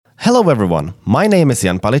Hello everyone, my name is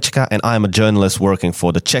Jan Palička and I am a journalist working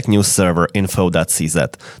for the Czech news server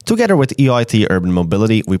info.cz. Together with EIT Urban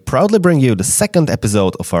Mobility, we proudly bring you the second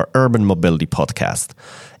episode of our Urban Mobility podcast.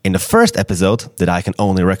 In the first episode, that I can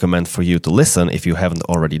only recommend for you to listen if you haven't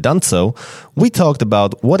already done so, we talked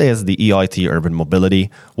about what is the EIT Urban Mobility,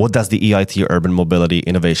 what does the EIT Urban Mobility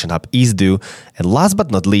Innovation Hub East do, and last but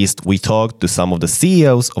not least, we talked to some of the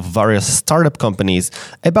CEOs of various startup companies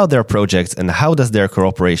about their projects and how does their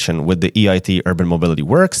cooperation with the EIT Urban Mobility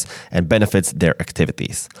works and benefits their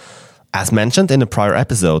activities. As mentioned in the prior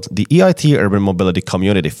episode, the EIT Urban Mobility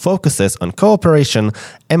community focuses on cooperation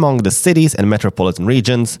among the cities and metropolitan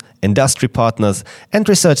regions, industry partners, and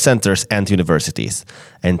research centers and universities.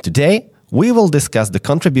 And today, we will discuss the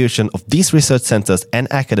contribution of these research centers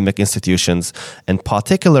and academic institutions, and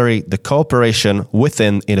particularly the cooperation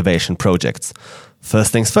within innovation projects.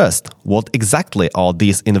 First things first, what exactly are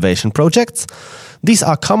these innovation projects? These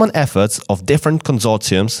are common efforts of different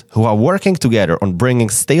consortiums who are working together on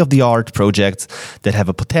bringing state-of-the-art projects that have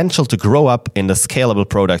a potential to grow up in the scalable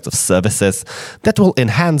product of services that will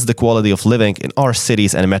enhance the quality of living in our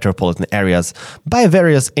cities and metropolitan areas by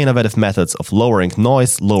various innovative methods of lowering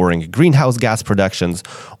noise, lowering greenhouse gas productions,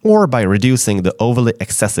 or by reducing the overly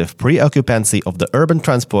excessive preoccupancy of the urban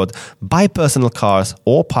transport by personal cars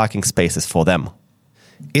or parking spaces for them.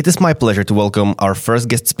 It is my pleasure to welcome our first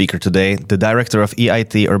guest speaker today, the director of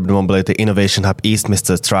EIT Urban Mobility Innovation Hub East,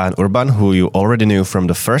 Mr. Trajan Urban, who you already knew from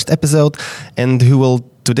the first episode, and who will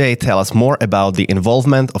today tell us more about the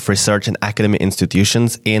involvement of research and academic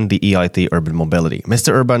institutions in the EIT Urban Mobility.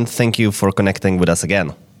 Mr. Urban, thank you for connecting with us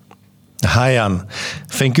again. Hi, Jan.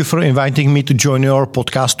 Thank you for inviting me to join your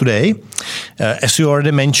podcast today. As you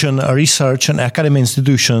already mentioned, research and academic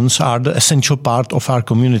institutions are the essential part of our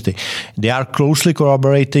community. They are closely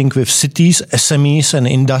collaborating with cities, SMEs, and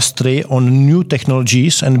industry on new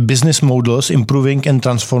technologies and business models improving and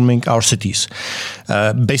transforming our cities.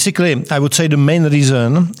 Basically, I would say the main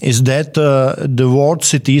reason is that the world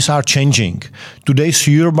cities are changing. Today's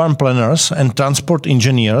urban planners and transport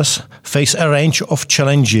engineers face a range of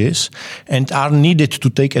challenges and are needed to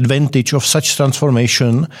take advantage of such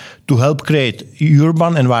transformation to help create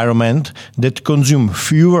urban environment that consume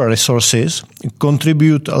fewer resources,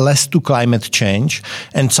 contribute less to climate change,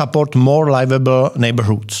 and support more livable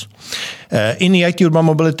neighborhoods. In EIT Urban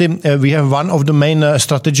Mobility, we have one of the main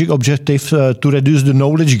strategic objectives to reduce the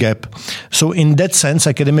knowledge gap. So in that sense,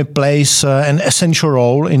 academia plays an essential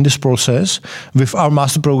role in this process with our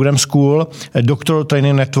master program school, a doctoral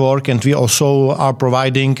training network, and we also are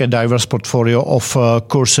providing a diverse portfolio of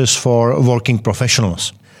courses for working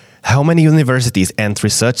professionals. How many universities and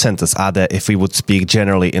research centers are there if we would speak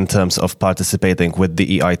generally in terms of participating with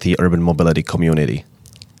the EIT Urban Mobility community?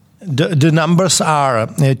 The numbers are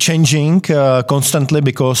changing constantly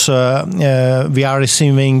because we are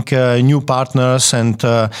receiving new partners and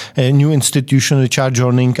new institutions which are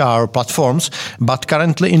joining our platforms. But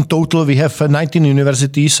currently in total we have 19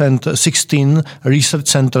 universities and 16 research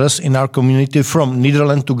centers in our community from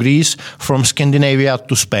Netherlands to Greece, from Scandinavia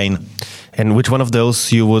to Spain. And which one of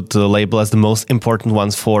those you would label as the most important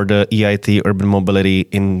ones for the EIT Urban Mobility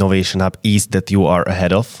Innovation Hub East that you are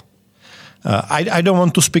ahead of? I don't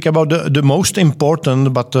want to speak about the most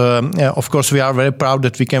important, but of course we are very proud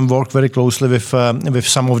that we can work very closely with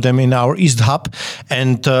some of them in our East Hub.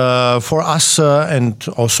 And for us and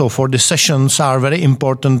also for the sessions are very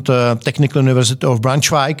important Technical University of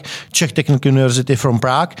Braunschweig, Czech Technical University from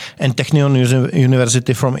Prague, and Technion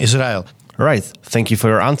University from Israel. Right. Thank you for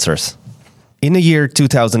your answers. In the year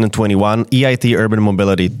 2021, EIT Urban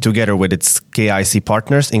Mobility, together with its KIC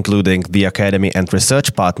partners, including the academy and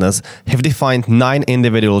research partners, have defined 9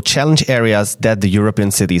 individual challenge areas that the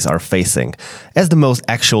European cities are facing as the most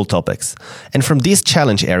actual topics. And from these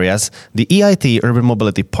challenge areas, the EIT Urban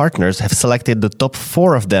Mobility partners have selected the top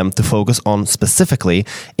 4 of them to focus on specifically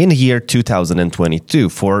in the year 2022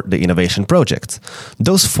 for the innovation projects.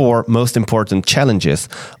 Those 4 most important challenges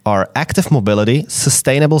are active mobility,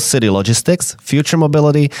 sustainable city logistics, future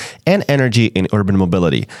mobility, and energy in urban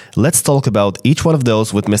mobility. Let's talk about each one of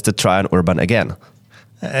those with Mr. Trajan Urban again.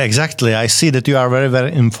 Exactly. I see that you are very,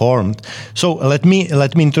 very informed. So let me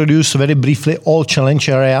introduce very briefly all challenge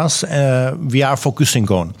areas we are focusing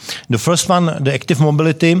on. The first one, the active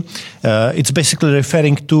mobility, it's basically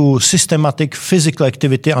referring to systematic physical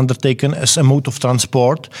activity undertaken as a mode of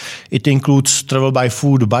transport. It includes travel by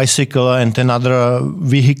foot, bicycle, and other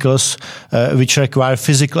vehicles which require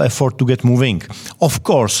physical effort to get moving. Of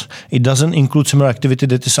course, it doesn't include similar activity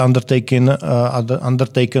that is undertaken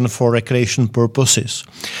for recreation purposes.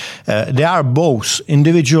 There are both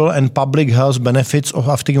individual and public health benefits of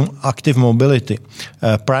active mobility,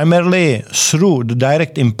 primarily through the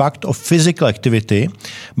direct impact of physical activity,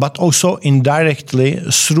 but also indirectly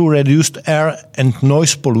through reduced air and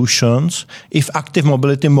noise pollutions if active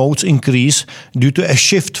mobility modes increase due to a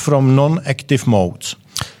shift from non-active modes.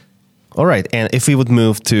 All right, and if we would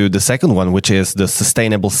move to the second one, which is the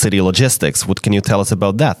sustainable city logistics, what can you tell us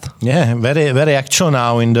about that? Yeah, very, very actual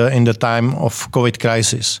now in the time of COVID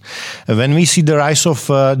crisis. When we see the rise of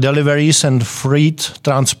deliveries and freight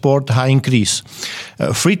transport high increase.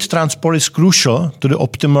 Freight transport is crucial to the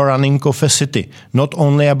optimal running of a city, not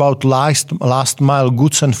only about last mile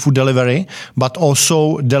goods and food delivery, but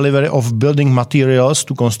also delivery of building materials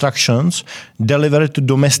to constructions, delivery to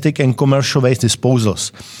domestic and commercial waste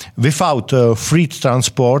disposals. Without freight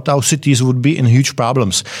transport, our cities would be in huge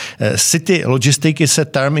problems. City logistic is a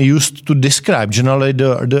term used to describe generally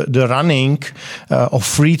the running of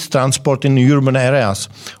freight transport in urban areas.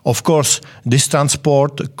 Of course, this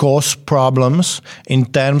transport causes problems in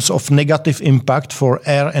terms of negative impact for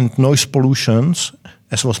air and noise pollutions,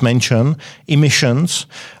 as was mentioned, emissions,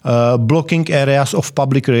 blocking areas of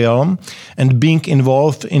public realm, and being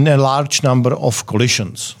involved in a large number of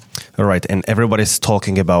collisions. All right, and everybody's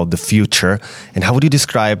talking about the future. And how would you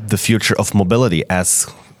describe the future of mobility as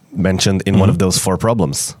mentioned in one of those four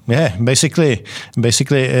problems? Yeah, basically,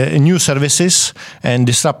 new services and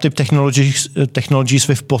disruptive technologies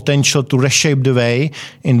with potential to reshape the way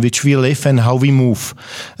in which we live and how we move.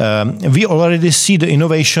 We already see the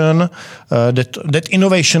innovation, that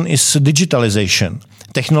innovation is digitalization.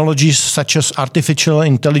 Technologies such as artificial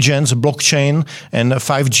intelligence, blockchain, and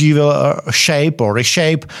 5G will shape or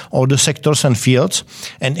reshape all the sectors and fields.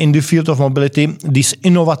 And in the field of mobility, these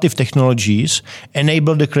innovative technologies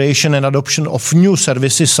enable the creation and adoption of new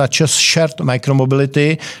services such as shared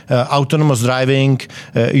micromobility, autonomous driving,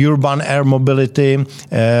 urban air mobility,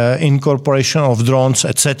 incorporation of drones,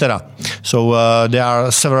 etc. So there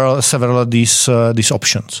are several of these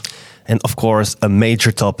options. And of course, a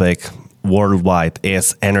major topic worldwide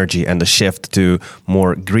is energy and the shift to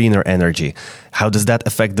more greener energy. How does that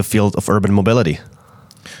affect the field of urban mobility?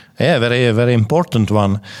 Yeah, very important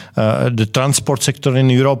one. The transport sector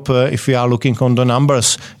in Europe, if we are looking on the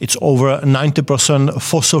numbers, it's over 90%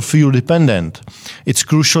 fossil fuel dependent. It's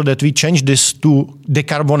crucial that we change this to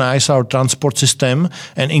decarbonize our transport system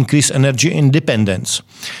and increase energy independence.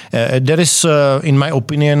 There is, in my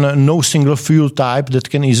opinion, no single fuel type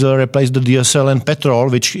that can easily replace the diesel and petrol,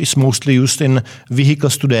 which is mostly used in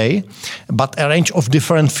vehicles today, but a range of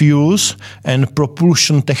different fuels and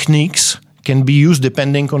propulsion techniques can be used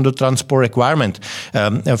depending on the transport requirement.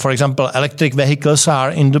 For example, electric vehicles are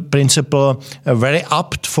in the principle very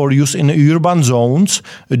apt for use in urban zones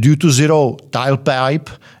due to zero tailpipe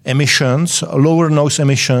emissions, lower noise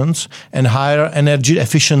emissions, and higher energy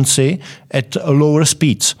efficiency at lower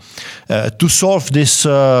speeds. To solve this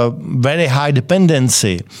very high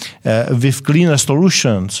dependency with cleaner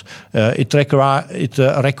solutions, it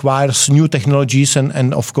requires new technologies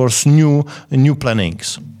and of course new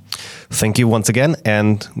plannings. Thank you once again,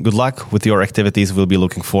 and good luck with your activities. We'll be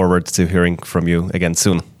looking forward to hearing from you again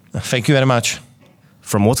soon. Thank you very much.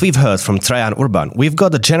 From what we've heard from Trajan Urban, we've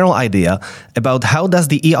got a general idea about how does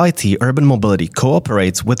the EIT Urban Mobility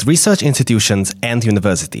cooperates with research institutions and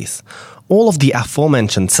universities. All of the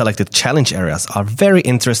aforementioned selected challenge areas are very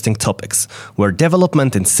interesting topics, where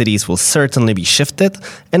development in cities will certainly be shifted,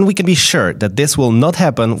 and we can be sure that this will not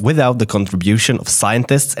happen without the contribution of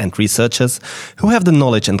scientists and researchers who have the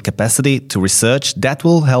knowledge and capacity to research that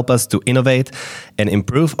will help us to innovate and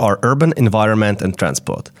improve our urban environment and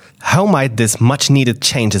transport. How might this much-needed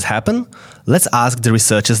changes happen? Let's ask the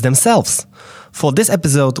researchers themselves. For this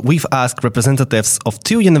episode, we've asked representatives of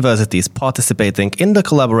 2 universities participating in the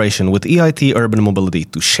collaboration with EIT Urban Mobility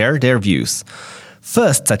to share their views.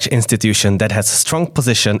 First such institution that has a strong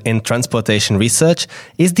position in transportation research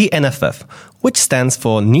is the NFF, which stands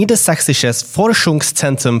for Niedersächsisches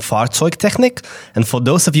Forschungszentrum Fahrzeugtechnik, and for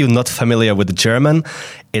those of you not familiar with German,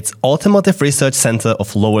 it's Automotive Research Center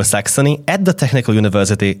of Lower Saxony at the Technical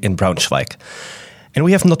University in Braunschweig. And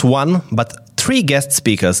we have not one, but 3 guest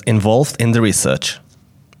speakers involved in the research.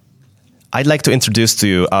 I'd like to introduce to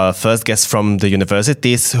you our first guests from the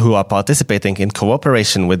universities who are participating in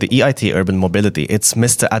cooperation with the EIT Urban Mobility. It's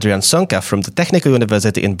Mr. Adrian Sonka from the Technical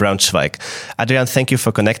University in Braunschweig. Adrian, thank you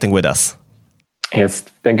for connecting with us. Yes,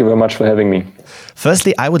 thank you very much for having me.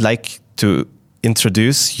 Firstly, I would like to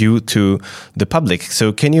introduce you to the public.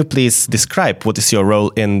 So can you please describe what is your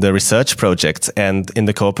role in the research project and in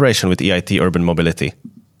the cooperation with EIT Urban Mobility?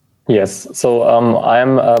 Yes, so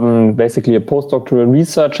I'm basically a postdoctoral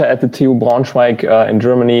researcher at the TU Braunschweig in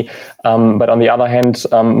Germany. But on the other hand,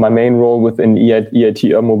 my main role within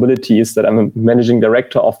EIT Urban Mobility is that I'm a managing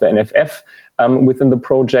director of the NFF within the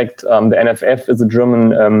project. The NFF is a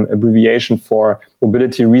German abbreviation for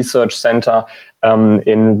Mobility Research Center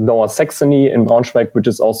in Lower Saxony in Braunschweig, which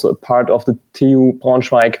is also a part of the TU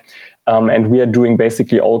Braunschweig. And we are doing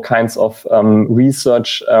basically all kinds of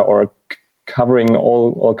research or covering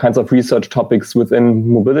all kinds of research topics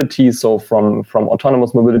within mobility. So from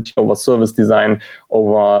autonomous mobility over service design,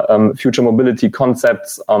 over future mobility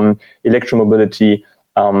concepts, electromobility,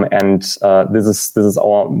 and this is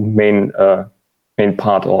our main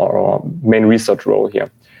part or main research role here.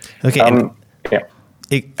 Okay. Yeah.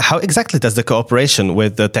 How exactly does the cooperation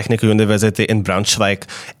with the Technical University in Braunschweig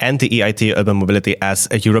and the EIT Urban Mobility as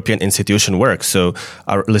a European institution work? So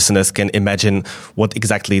our listeners can imagine what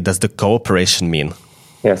exactly does the cooperation mean?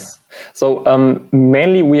 Yes. So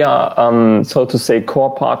mainly we are, so to say,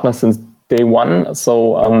 core partners since day one.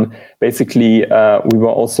 So basically, we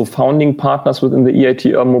were also founding partners within the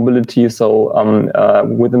EIT Urban Mobility. So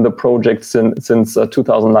within the project since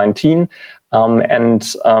 2019. And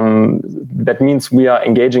that means we are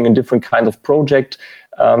engaging in different kinds of project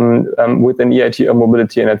within EIT Urban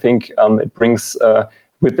Mobility, and I think it brings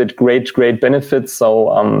with it great benefits. So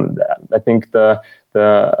I think the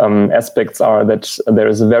aspects are that there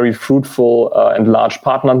is a very fruitful and large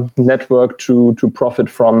partner network to profit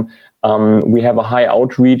from. We have a high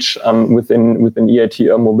outreach within EIT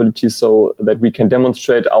Urban Mobility, so that we can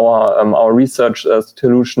demonstrate our research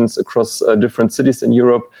solutions across different cities in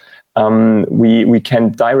Europe. We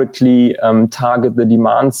can directly target the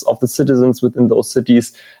demands of the citizens within those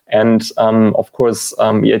cities. And of course,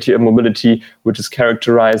 EIT Urban Mobility, which is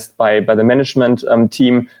characterized by the management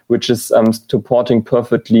team, which is supporting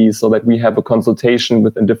perfectly so that we have a consultation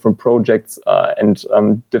within different projects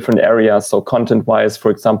and different areas. So content-wise, for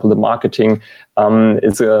example, the marketing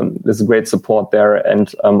is a great support there,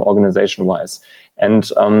 and organization-wise.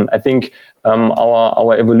 And I think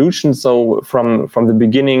our evolution, so from the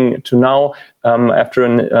beginning to now, after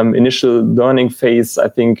an initial learning phase, I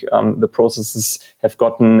think the processes have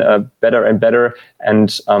gotten better and better,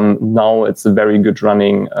 and now it's a very good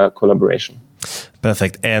running collaboration.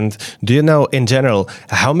 Perfect. And do you know, in general,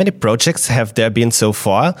 how many projects have there been so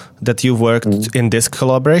far that you've worked in this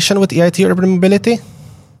collaboration with EIT Urban Mobility?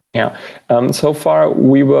 Yeah, so far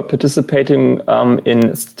we were participating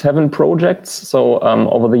in 7 projects, so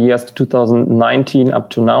over the years 2019 up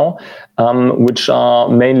to now, which are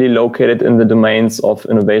mainly located in the domains of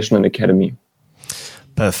innovation and academy.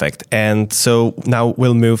 Perfect. And so now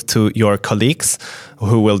we'll move to your colleagues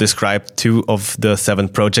who will describe 2 of the 7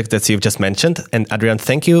 projects that you've just mentioned. And Adrian,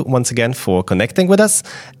 thank you once again for connecting with us.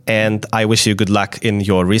 And I wish you good luck in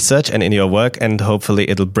your research and in your work. And hopefully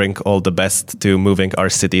it'll bring all the best to moving our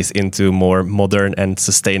cities into more modern and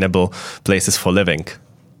sustainable places for living.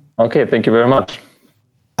 Okay, thank you very much.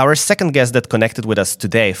 Our second guest that connected with us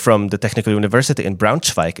today from the Technical University in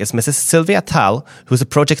Braunschweig is Mrs. Sylvia Tal, who's a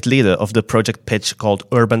project leader of the project pitch called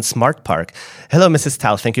Urban Smart Park. Hello, Mrs.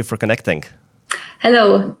 Tal. Thank you for connecting.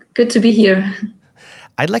 Hello. Good to be here.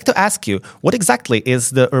 I'd like to ask you, what exactly is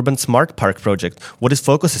the Urban Smart Park project? What it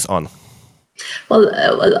focuses on? Well,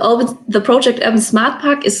 the project Urban Smart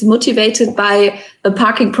Park is motivated by the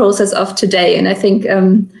parking process of today. And I think,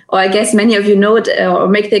 or I guess many of you know it or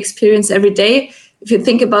make the experience every day. If you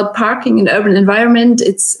think about parking in urban environment,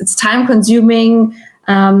 it's time consuming.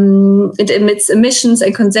 It emits emissions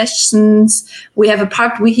and congestions. We have a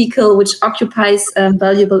parked vehicle which occupies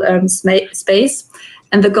valuable urban space.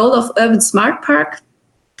 And the goal of Urban Smart Park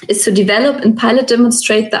is to develop and pilot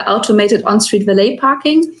demonstrate the automated on-street valet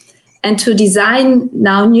parking and to design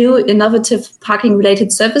now new innovative parking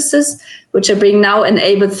related services, which are being now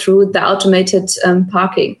enabled through the automated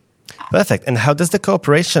parking. Perfect. And how does the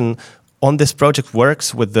cooperation on this project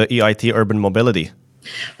works with the EIT Urban Mobility?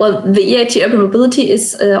 Well, the EIT Urban Mobility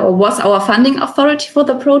is or was our funding authority for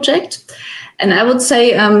the project. And I would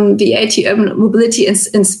say the EIT Urban Mobility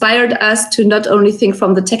inspired us to not only think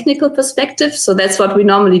from the technical perspective, so that's what we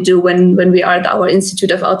normally do when we are at our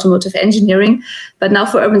Institute of Automotive Engineering, but now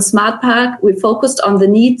for Urban Smart Park, we focused on the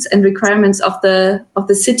needs and requirements of the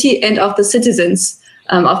city and of the citizens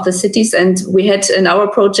of the cities. And we had in our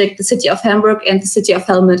project the city of Hamburg and the city of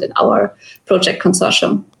Helmut in our project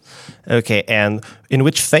consortium. Okay, and in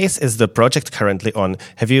which phase is the project currently on?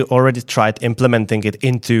 Have you already tried implementing it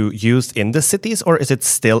into use in the cities, or is it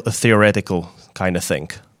still a theoretical kind of thing?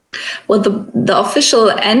 Well, the official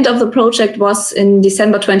end of the project was in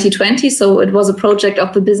December 2020. So it was a project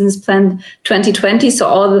of the business plan 2020. So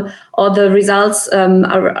all the results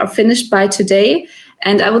are finished by today.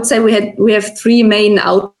 And I would say we have three main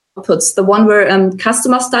outputs. The one were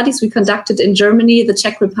customer studies we conducted in Germany, the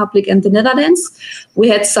Czech Republic, and the Netherlands. We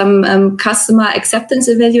had some customer acceptance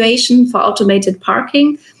evaluation for automated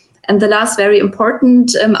parking. And the last very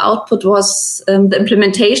important output was the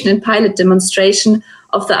implementation and pilot demonstration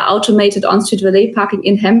of the automated on-street valet parking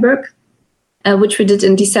in Hamburg, which we did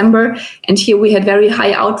in December. And here we had very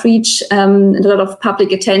high outreach and a lot of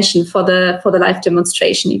public attention for the live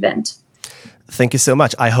demonstration event. Thank you so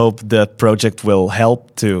much. I hope the project will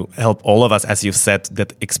help all of us, as you've said,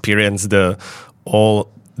 that experience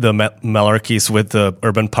all the malarkeys with the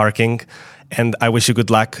urban parking. And I wish you good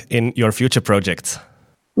luck in your future projects.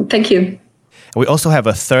 Thank you. We also have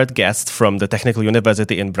a third guest from the Technical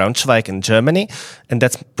University in Braunschweig in Germany, and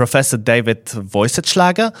that's Professor David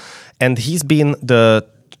Woysetschlager. And he's been the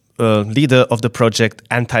leader of the project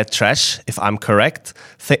Anti-Trash, if I'm correct.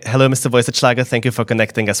 Hello, Mr. Woysetschlager. Thank you for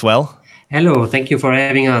connecting as well. Hello, thank you for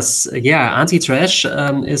having us. Yeah, Anti-Trash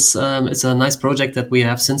is a nice project that we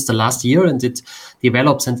have since the last year, and it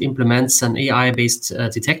develops and implements an AI-based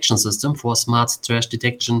detection system for smart trash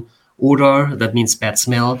detection, odor, that means bad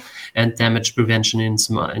smell, and damage prevention in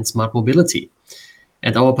smart mobility.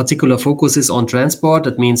 And our particular focus is on transport.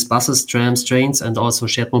 That means buses, trams, trains, and also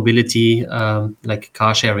shared mobility, like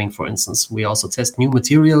car sharing, for instance. We also test new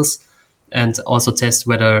materials and also test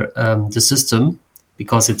whether the system,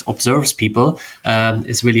 because it observes people,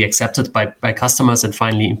 is really accepted by customers and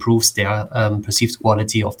finally improves their perceived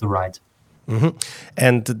quality of the ride. Mm-hmm.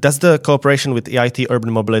 And does the cooperation with EIT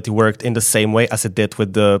Urban Mobility work in the same way as it did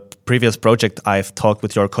with the previous project I've talked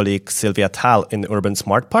with your colleague Sylvia Thal in the Urban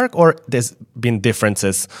Smart Park, or there's been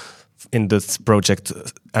differences in this project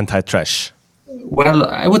Anti-Trash? Well,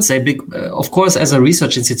 I would say, of course, as a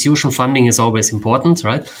research institution, funding is always important,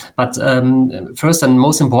 right? But first and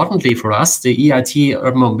most importantly for us, the EIT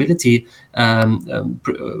Urban Mobility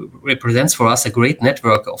represents for us a great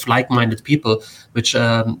network of like-minded people, which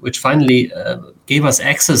finally gave us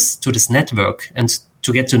access to this network and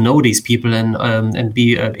to get to know these people and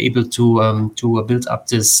be able to build up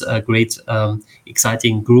this great,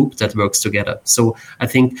 exciting group that works together. So I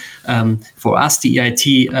think for us, the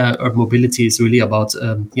EIT Urban Mobility is really about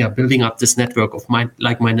building up this network of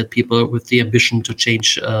like-minded people with the ambition to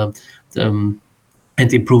change and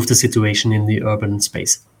improve the situation in the urban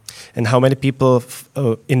space. And how many people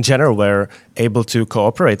in general were able to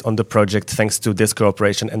cooperate on the project thanks to this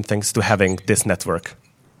cooperation and thanks to having this network?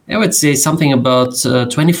 I would say something about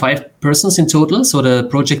 25 persons in total. So the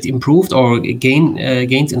project improved or gained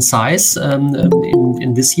in size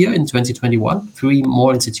in this year, in 2021. 3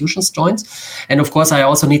 more institutions joined. And of course, I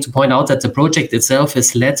also need to point out that the project itself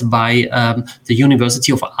is led by the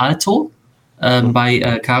University of Aalto,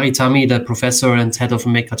 by Kari Tami, the professor and head of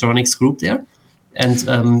mechatronics group there.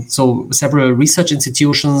 And so several research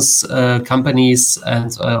institutions, companies,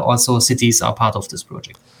 and also cities are part of this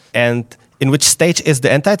project. And in which stage is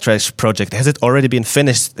the Anti-Trash project? Has it already been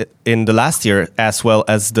finished in the last year as well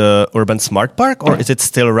as the Urban Smart Park, or is it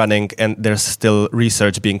still running and there's still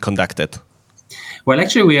research being conducted? Well,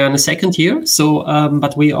 actually, we are in the second year, so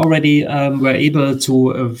but we already were able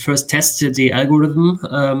to first test the algorithm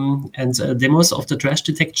and demos of the trash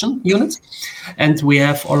detection unit. And we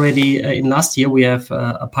have already, in last year, we have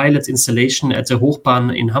a pilot installation at the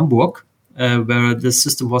Hochbahn in Hamburg, where the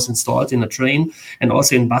system was installed in a train and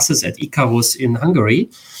also in buses at Icarus in Hungary.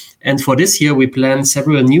 And for this year, we plan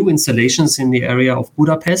several new installations in the area of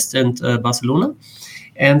Budapest and Barcelona.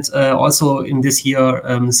 And also in this year,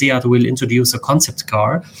 SEAT will introduce a concept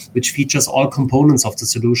car, which features all components of the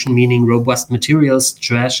solution, meaning robust materials,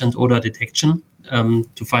 trash and odor detection,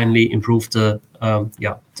 to finally improve the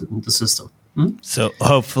system. So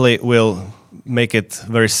hopefully we'll make it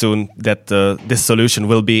very soon that this solution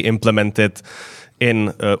will be implemented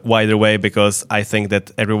in a wider way, because I think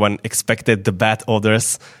that everyone expected the bad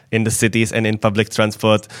odors in the cities and in public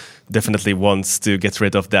transport, definitely wants to get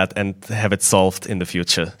rid of that and have it solved in the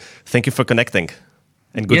future. Thank you for connecting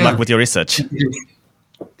and good luck with your research.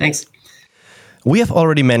 Thanks. We have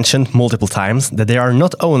already mentioned multiple times that there are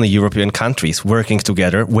not only European countries working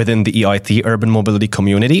together within the EIT Urban Mobility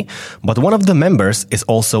community, but one of the members is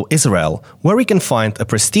also Israel, where we can find a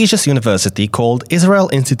prestigious university called Israel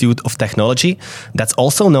Institute of Technology, that's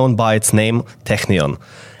also known by its name Technion.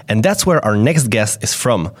 And that's where our next guest is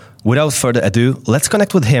from. Without further ado, let's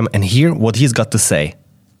connect with him and hear what he's got to say.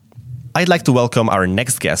 I'd like to welcome our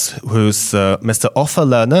next guest, who's Mr. Ofer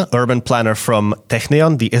Lerner, urban planner from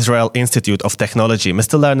Technion, the Israel Institute of Technology.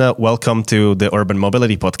 Mr. Lerner, welcome to the Urban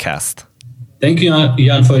Mobility Podcast. Thank you,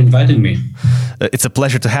 Jan, for inviting me. It's a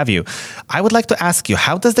pleasure to have you. I would like to ask you,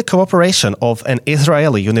 how does the cooperation of an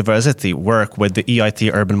Israeli university work with the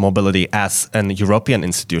EIT Urban Mobility as an European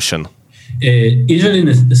institution? Israel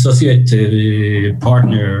is an associate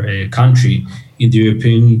partner country in the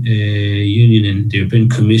European Union and the European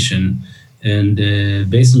Commission. And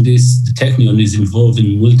based on this, the Technion is involved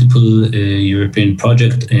in multiple European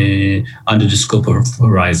projects under the scope of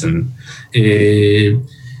Horizon. The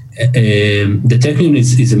Technion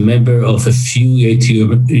is a member of a few EIT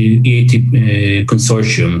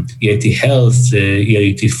consortium, EIT Health,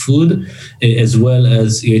 EIT Food, as well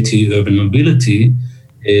as EIT Urban Mobility.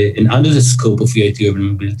 And under the scope of EIT Urban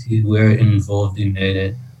Mobility, we're involved in,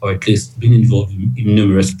 or at least been involved in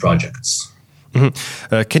numerous projects.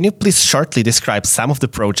 Mm-hmm. Can you please shortly describe some of the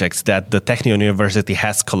projects that the Technion University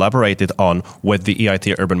has collaborated on with the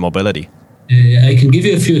EIT Urban Mobility? I can give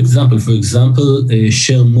you a few examples. For example,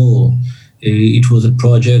 Share More. It was a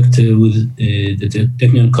project with the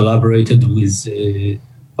Technion collaborated with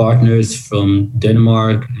partners from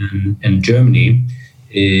Denmark and Germany,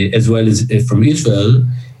 as well as from Israel,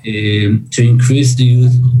 to increase the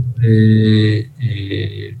use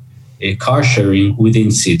of car sharing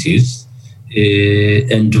within cities.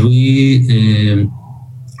 And we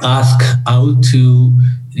ask how to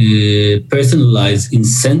personalize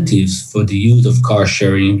incentives for the use of car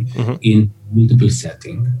sharing in multiple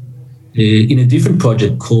settings. In a different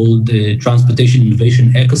project called the Transportation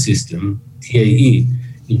Innovation Ecosystem, TAE,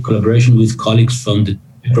 in collaboration with colleagues from the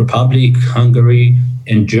Czech Republic, Hungary,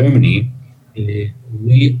 and Germany,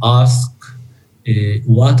 we ask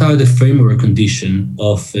what are the framework conditions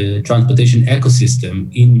of transportation ecosystem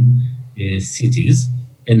in cities,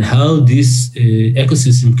 and how this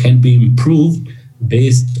ecosystem can be improved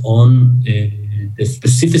based on the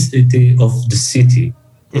specificity of the city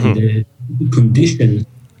and the conditions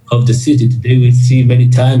of the city. Today we see many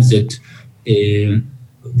times that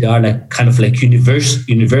there are like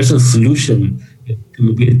universal solution to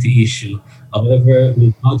mobility issue. However,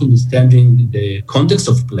 without understanding the context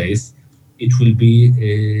of place, it will be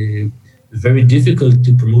very difficult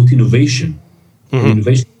to promote innovation.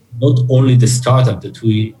 Innovation, not only the startup that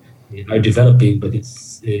we are developing, but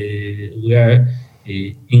we are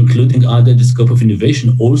including under the scope of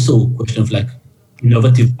innovation also a question of like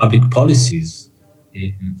innovative public policies.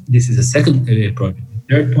 This is a second project.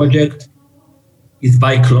 The third project is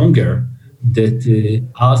Bike Longer, that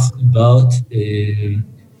asks about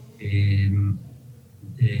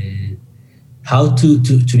how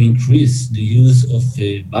to increase the use of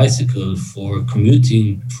bicycle for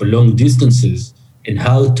commuting for long distances, and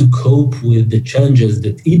how to cope with the challenges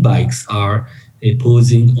that e-bikes are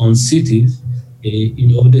posing on cities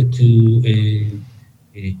in order to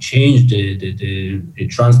change the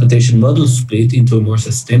transportation model split into a more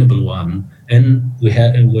sustainable one. And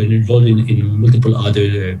we're involved in multiple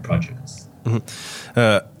other projects.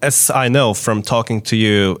 As I know from talking to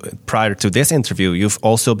you prior to this interview, you've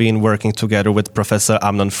also been working together with Professor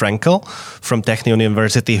Amnon Frenkel from Technion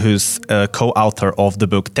University, who's a co-author of the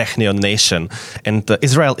book Technion Nation. And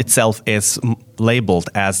Israel itself is labeled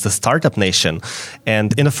as the startup nation.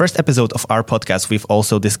 And in the first episode of our podcast, we've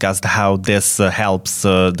also discussed how this helps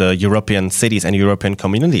the European cities and European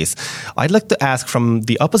communities. I'd like to ask from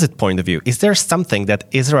the opposite point of view, is there something that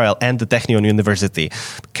Israel and the Technion University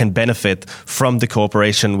can benefit from the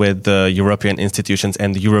cooperation with the European institutions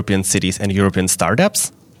and the European cities and European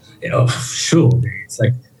startups? Sure. It's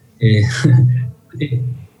like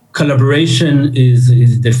collaboration is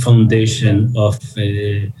the foundation of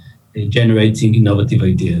generating innovative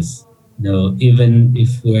ideas. Even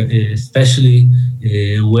if we're, especially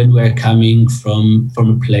when we're coming from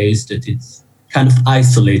a place that it's kind of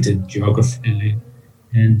isolated geographically,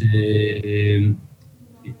 and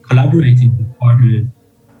collaborating with partners.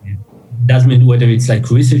 Doesn't mean whether it's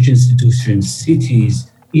like research institutions,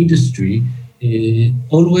 cities, industry,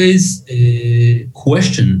 always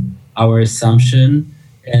question our assumption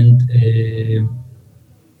and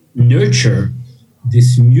nurture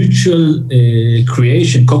this mutual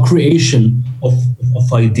co-creation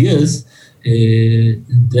of ideas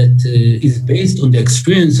that is based on the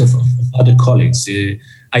experience of other colleagues.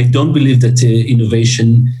 I don't believe that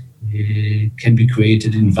innovation can be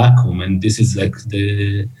created in vacuum, and this is like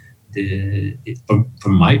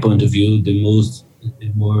from my point of view, the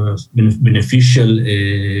more beneficial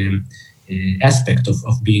aspect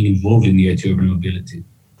of being involved in the urban mobility.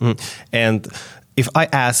 And if I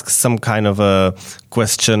ask some kind of a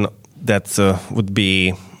question that would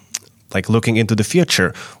be like looking into the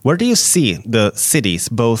future, where do you see the cities,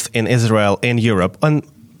 both in Israel, in Europe, and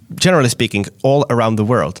generally speaking, all around the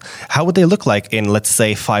world? How would they look like in, let's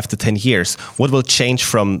say, 5 to 10 years? What will change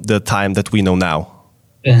from the time that we know now?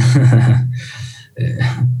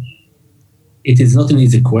 It is not an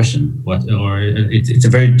easy question. It's a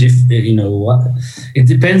very it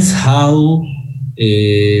depends how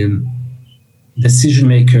decision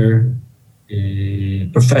maker,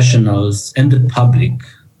 professionals, and the public,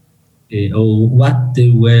 or what they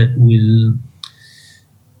will,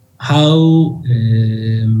 how.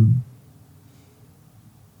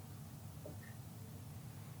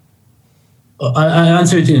 I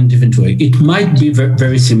answer it in a different way. It might be very,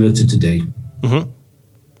 very similar to today. Mm-hmm.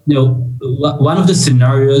 One of the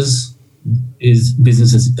scenarios is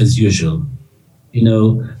business as usual.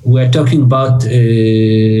 We're talking about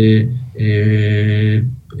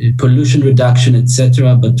pollution reduction,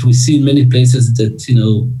 etc. But we see in many places that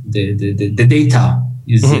the data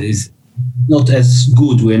is not as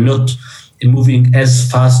good. We're not moving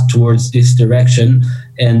as fast towards this direction,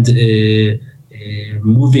 and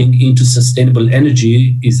moving into sustainable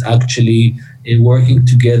energy is actually working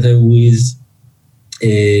together with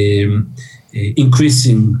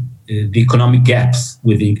increasing the economic gaps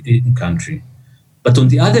within the country. But on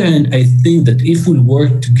the other hand, I think that if we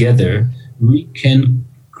work together, we can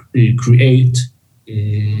create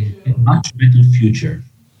a much better future.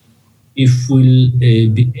 If we'll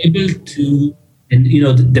be able to, and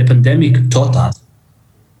the pandemic taught us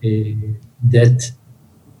that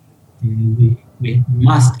we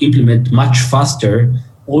must implement much faster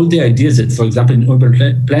all the ideas that, for example, in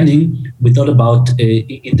urban planning, we thought about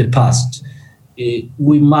in the past.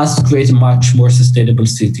 We must create a much more sustainable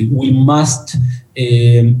city. We must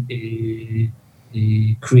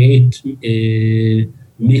create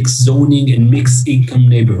mixed zoning and mixed income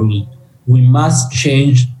neighborhood. We must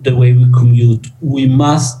change the way we commute. We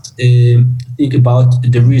must think about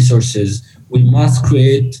the resources. We must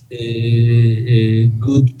create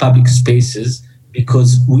good public spaces,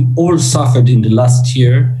 because we all suffered in the last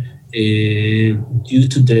year due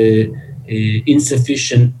to the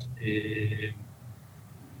insufficient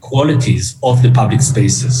qualities of the public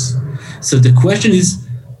spaces. So the question is,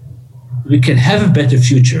 we can have a better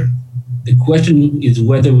future. The question is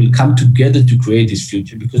whether we'll come together to create this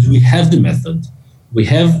future, because we have the method, we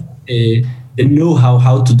have the know-how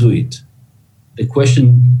how to do it. The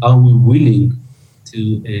question, are we willing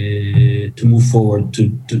to move forward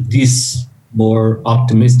to this more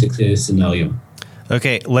optimistic scenario?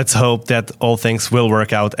 Okay, let's hope that all things will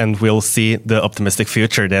work out and we'll see the optimistic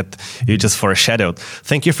future that you just foreshadowed.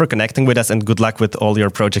 Thank you for connecting with us, and good luck with all your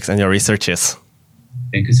projects and your researches.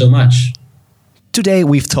 Thank you so much. Today,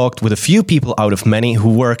 we've talked with a few people out of many who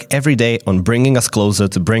work every day on bringing us closer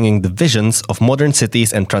to bringing the visions of modern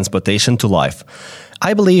cities and transportation to life.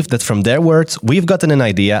 I believe that from their words, we've gotten an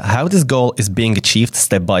idea how this goal is being achieved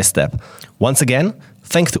step by step. Once again,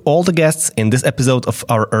 thanks to all the guests in this episode of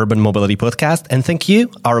our Urban Mobility Podcast, and thank you,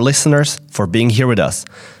 our listeners, for being here with us.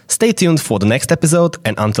 Stay tuned for the next episode,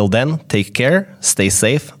 and until then, take care, stay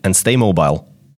safe, and stay mobile.